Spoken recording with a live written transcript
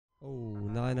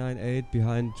998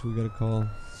 behind, we got a call.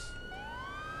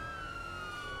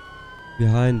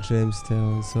 Behind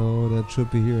Jamestown, so that should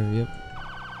be here, yep.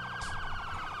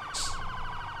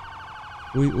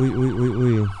 We.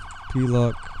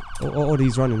 P-lock. Oh,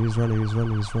 he's running, I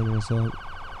saw it.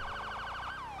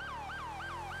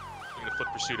 Foot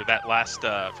pursuit of that last,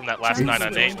 from that last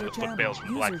 998 when the foot bails from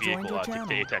the black vehicle to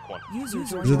the ATEC one.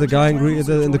 Is it the guy in green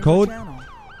in the code?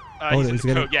 He's in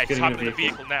the code. Yeah, he's hopping in the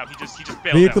vehicle now. He just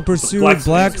bailed Vehicle out. pursuit,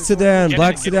 black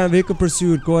sedan, vehicle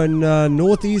pursuit, going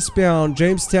northeastbound,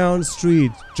 Jamestown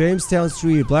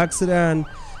Street, black sedan,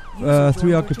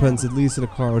 3 occupants at least in a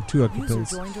car, or 2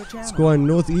 occupants. It's going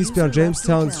northeastbound,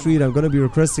 Jamestown Street. I'm going to be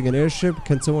requesting an airship.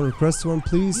 Can someone request one,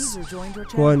 please?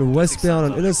 Going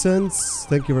westbound on Innocence.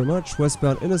 Thank you very much.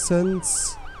 Westbound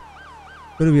Innocence.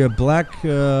 Going to be a black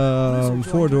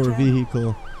 4-door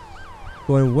vehicle.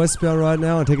 Going westbound right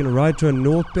now and taking a right turn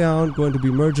northbound. Going to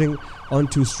be merging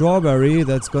onto Strawberry.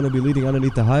 That's going to be leading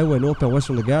underneath the highway northbound west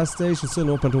from the gas station. Still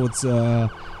northbound towards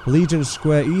Legion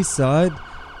Square east side.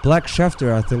 Black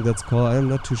Shafter, I think that's called. I'm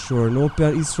not too sure.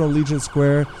 Northbound east from Legion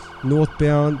Square.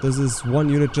 Northbound. This is 1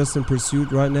 unit just in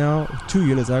pursuit right now. 2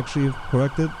 units actually,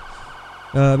 corrected.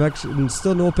 Actually,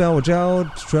 still northbound. Watch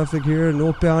out. Traffic here.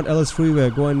 Northbound Ellis Freeway.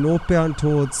 Going northbound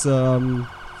towards the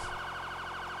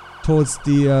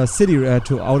city,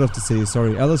 out of the city.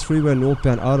 Sorry, Ellis Freeway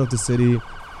northbound out of the city.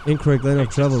 Incorrect lane of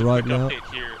travel right now.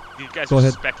 These guys Go are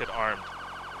ahead. suspected armed.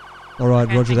 All right,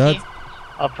 roger that.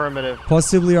 Affirmative.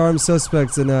 Possibly armed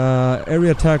suspects in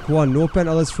area TAC 1, northbound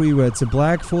Ellis Freeway. It's a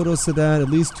black 4-door sedan, at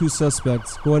least 2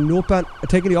 suspects. Going northbound,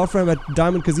 taking the off-ramp at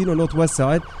Diamond Casino, northwest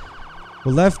side.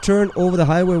 Left turn over the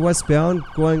highway westbound,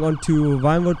 going onto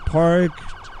Vinewood Park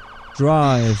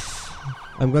Drive.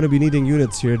 I'm going to be needing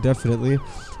units here, definitely.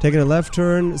 Taking a left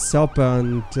turn,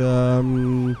 southbound,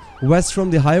 west from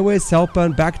the highway,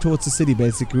 southbound, back towards the city,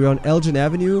 basically. We're on Elgin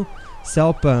Avenue.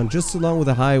 Southbound, just along with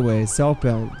the highway.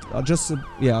 Southbound, just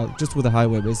with the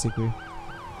highway, basically.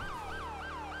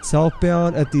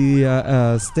 Southbound at the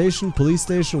police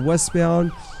station.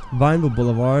 Westbound, Vinewood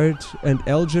Boulevard, and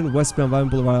Elgin. Westbound, Vinewood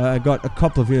Boulevard. I got a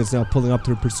couple of units now pulling up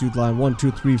to the pursuit line. 1,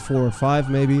 2, 3, 4, 5,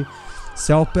 maybe.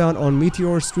 Southbound on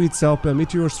Meteor Street. Southbound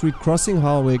Meteor Street, crossing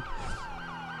Harwick.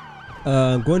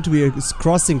 Going to be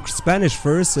crossing Spanish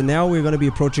first, and now we're going to be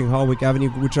approaching Harwick Avenue,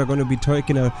 which are going to be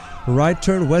taking a right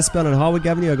turn westbound on Harwick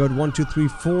Avenue. I got 1, 2, 3,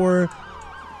 4,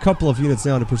 couple of units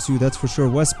now to pursue, that's for sure.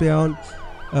 Westbound,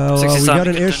 we got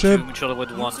an airship.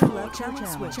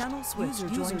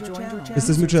 Is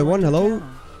this Mutual 1? Hello?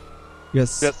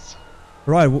 Yes.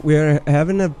 Right, we're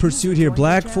having a pursuit here.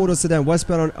 Black 4-door sedan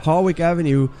westbound on Harwick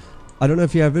Avenue. I don't know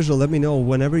if you have visual, let me know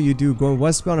whenever you do. Going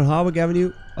westbound on Harwick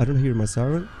Avenue. I don't hear my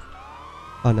siren.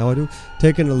 Oh, now I do.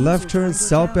 Taking a left turn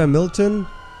southbound Milton.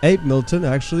 8 Milton,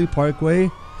 actually, Parkway.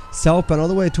 Southbound all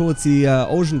the way towards the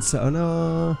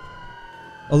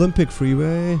Olympic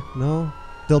Freeway. No.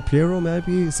 Del Piero,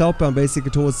 maybe. Southbound, basically,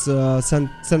 towards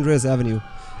San Andreas Avenue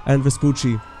and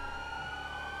Vespucci.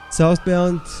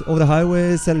 Southbound over the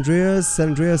highway, San Andreas,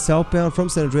 southbound from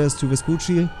San Andreas to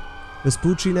Vespucci.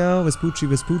 Vespucci now,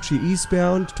 Vespucci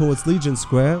eastbound towards Legion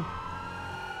Square.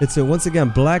 It's a, once again,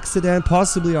 black sedan,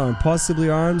 possibly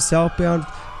armed, southbound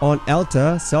on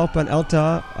Alta,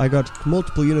 I got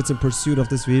multiple units in pursuit of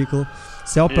this vehicle.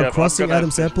 Southbound crossing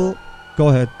Adams Apple. Go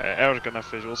ahead. I was gonna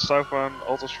have visuals. Southbound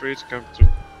Alta Street, coming to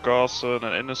Carson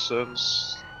and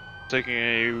Innocence. Taking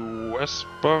a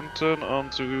westbound turn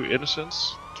onto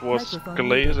Innocence towards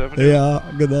Calais Avenue. Ja,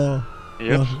 genau.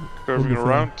 Yep, curving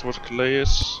around towards Calais.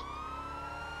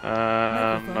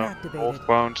 And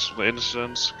northbound the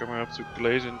Innocence, coming up to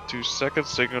Calais in 2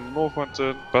 seconds. Taking a northbound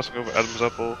turn, passing over Adams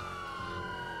Apple.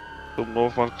 To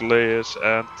northbound Calais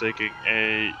and taking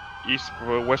a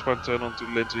westbound turn onto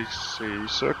Lindsay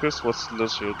Circus. What's the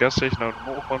Lindsay gas station now?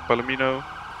 Northbound Palomino.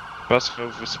 Passing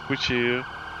over Vespucci here.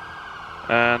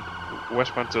 And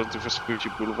westbound turn to Vespucci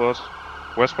Boulevard.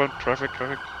 Westbound traffic.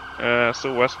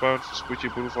 Still westbound Vespucci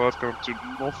Boulevard, going to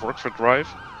North Rockford Drive.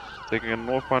 Taking a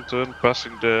northbound turn,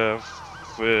 passing the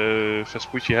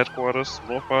Vespucci headquarters.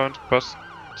 Northbound, past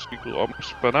vehicle almost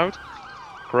spun out.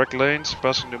 Correct lanes,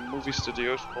 passing the movie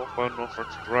studios. Northbound North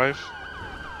Rockford Drive.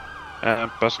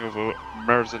 And passing over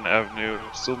Meriton Avenue,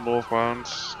 still northbound.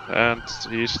 And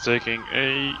he's taking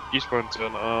a eastbound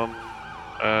turn on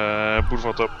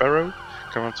Boulevard del Perro.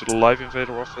 Coming to the Live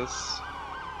Invader office.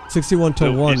 61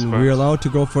 to 1, we're allowed to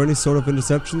go for any sort of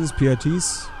interceptions,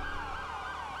 PITs?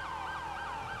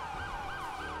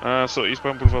 So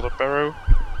eastbound Boulevard del Perro.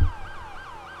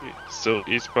 Still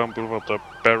eastbound Boulevard del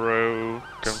Perro.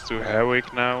 Come to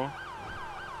Harwick now.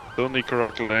 Still need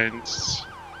correct lanes.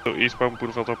 So eastbound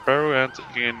Boulevard of Barrow and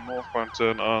taking a northbound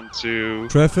turn onto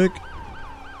Traffic.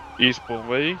 Eastbound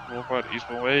Way, northbound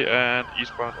Eastbound Way, and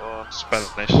eastbound on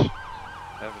Spanish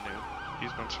Avenue.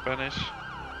 Eastbound Spanish.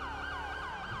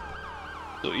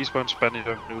 So eastbound Spanish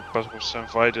Avenue, passing over San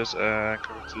Vitus and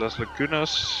coming to Las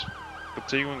Lagunas.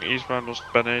 Continuing eastbound on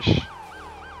Spanish.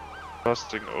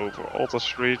 Passing over Alta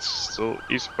Street, still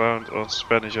eastbound on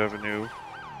Spanish Avenue.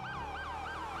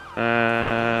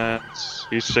 And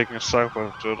he's taking a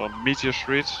southbound turn on Meteor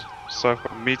Street.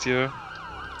 Southbound Meteor.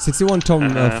 61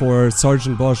 Tom for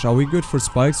Sergeant Bosch. Are we good for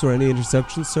spikes or any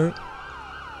interceptions, sir?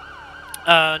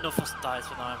 No first dice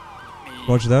for now.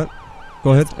 Roger that.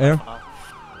 Go ahead, Air.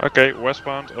 Okay,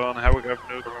 westbound on Howick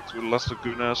Avenue, going to Las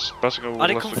Lagunas, passing over Are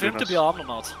they Las confirmed to Lagunas. be armed or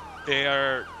not? They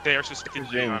are suspected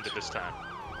to be armed at this time.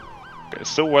 Okay,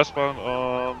 still westbound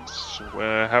on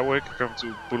Howick, coming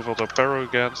to Boulevard del Perro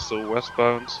again, still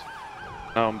westbound.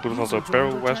 Now on Boulevard del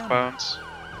Perro westbound.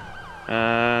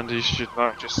 And he should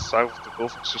now just south of the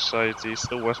Golfing Society,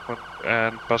 still westbound,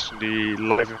 and passing the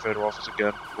Live Invader office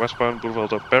again. Westbound Boulevard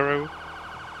del Perro.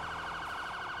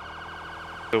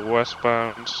 Still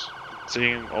westbound,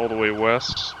 continuing all the way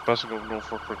west, passing over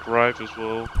Norfolk Drive as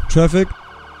well. Traffic.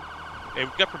 Hey,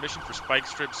 we got permission for spike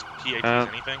strips, PHs,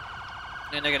 anything?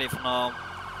 Yeah, negative for now.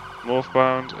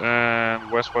 Northbound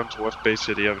and westbound towards Bay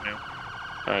City Avenue.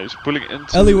 He's pulling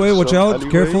into Alleyway, watch out,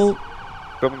 alleyway, careful.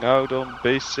 Coming out on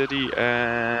Bay City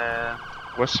and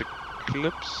West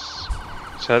Eclipse.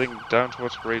 He's heading down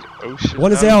towards Great Ocean.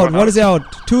 One is out, one is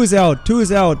out. Two is out, two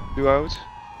is out. Two out.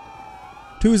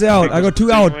 Two is out, I got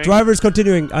two out. Driver's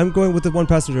continuing. I'm going with the one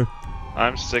passenger.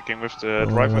 I'm sticking with the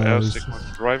driver. I'm sticking with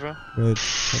the driver. Right.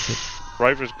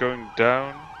 Driver's going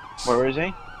down. Where is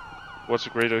he? What's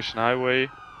the Great Ocean Highway?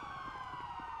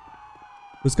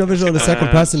 Who's got vision on the second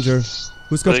passenger?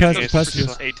 Who's got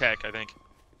passenger? A-Tech, I think.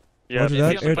 Yeah, Roger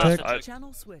that, AirTech.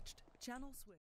 Channel switched. Channel switched.